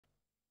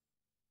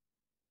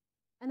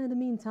And in the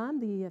meantime,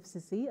 the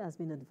EFCC has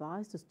been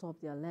advised to stop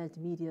the alleged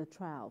media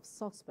trial of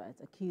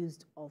suspects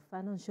accused of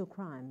financial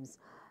crimes.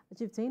 The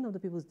chieftain of the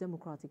People's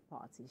Democratic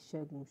Party,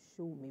 Segun,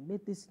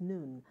 made this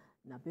known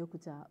in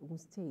Abeokuta, Ogun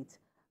State.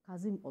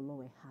 Kazim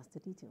Olowe has the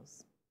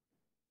details.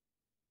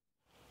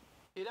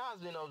 It has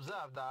been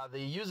observed that the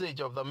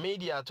usage of the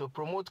media to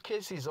promote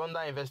cases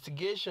under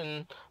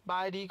investigation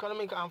by the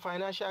Economic and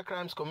Financial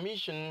Crimes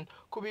Commission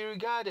could be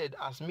regarded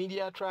as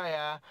media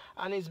trial,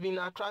 and it's been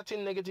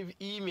attracting negative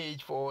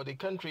image for the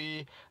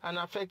country and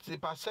affects the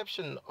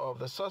perception of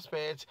the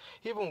suspects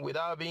even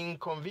without being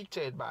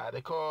convicted by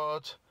the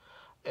court.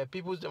 A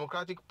People's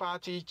Democratic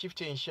Party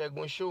chieftain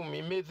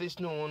Segun made this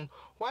known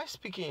while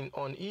speaking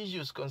on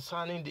issues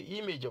concerning the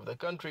image of the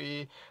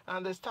country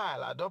and the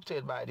style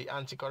adopted by the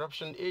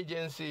anti-corruption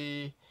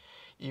agency.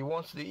 He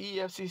wants the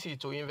EFCC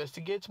to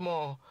investigate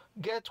more,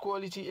 get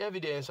quality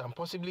evidence and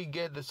possibly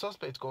get the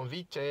suspect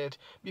convicted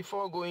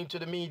before going to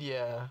the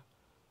media.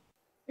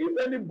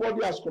 If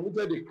anybody has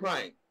committed a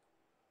crime,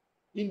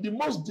 in the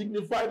most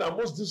dignified and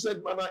most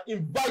decent manner,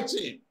 invite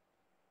him,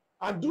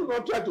 and do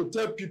not try to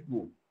tell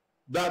people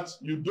that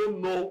you don't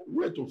know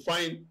where to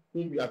find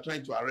whom you are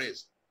trying to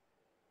arrest.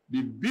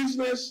 The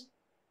business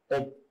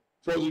of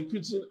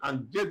prosecuting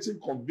and getting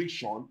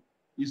conviction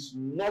is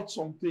not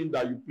something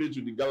that you play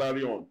to the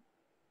gallery on.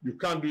 You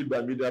can't do it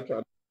by media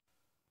trial.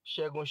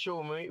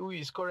 Sowunmi, who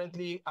is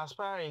currently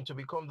aspiring to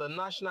become the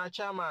national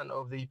chairman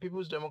of the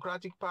People's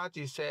Democratic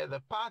Party, said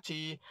the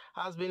party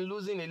has been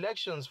losing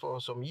elections for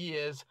some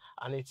years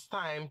and it's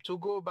time to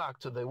go back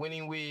to the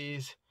winning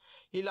ways.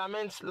 He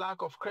laments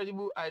lack of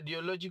credible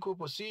ideological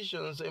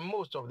positions in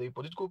most of the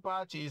political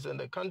parties in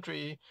the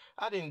country,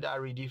 adding that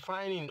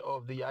redefining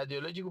of the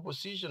ideological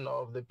position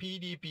of the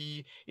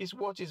PDP is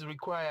what is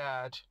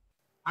required.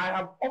 I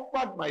have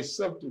offered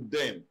myself to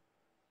them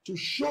to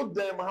show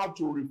them how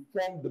to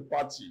reform the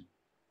party,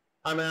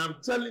 and I am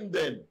telling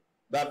them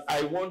that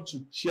I want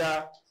to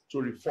chair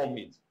to reform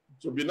it.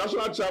 To be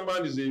national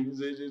chairman is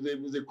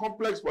a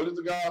complex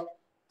political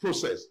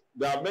process.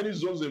 There are many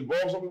zones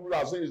involved. Some people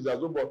are saying it's their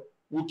zone, but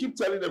we'll keep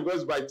telling them,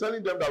 because by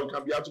telling them that we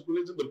can be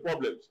articulating the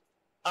problems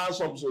and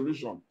some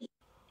solution.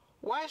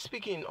 While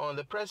speaking on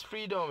the press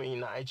freedom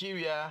in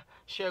Nigeria,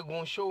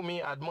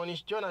 Segun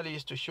admonished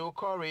journalists to show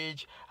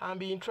courage and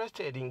be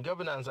interested in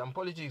governance and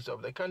politics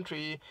of the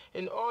country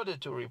in order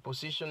to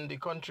reposition the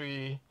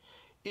country.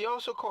 He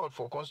also called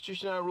for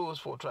constitutional rules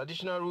for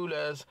traditional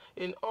rulers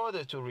in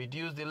order to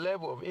reduce the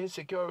level of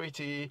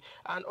insecurity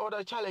and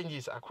other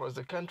challenges across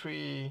the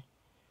country.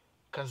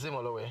 Kazim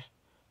Olowe,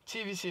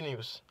 TVC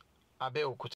News, Abeokuta.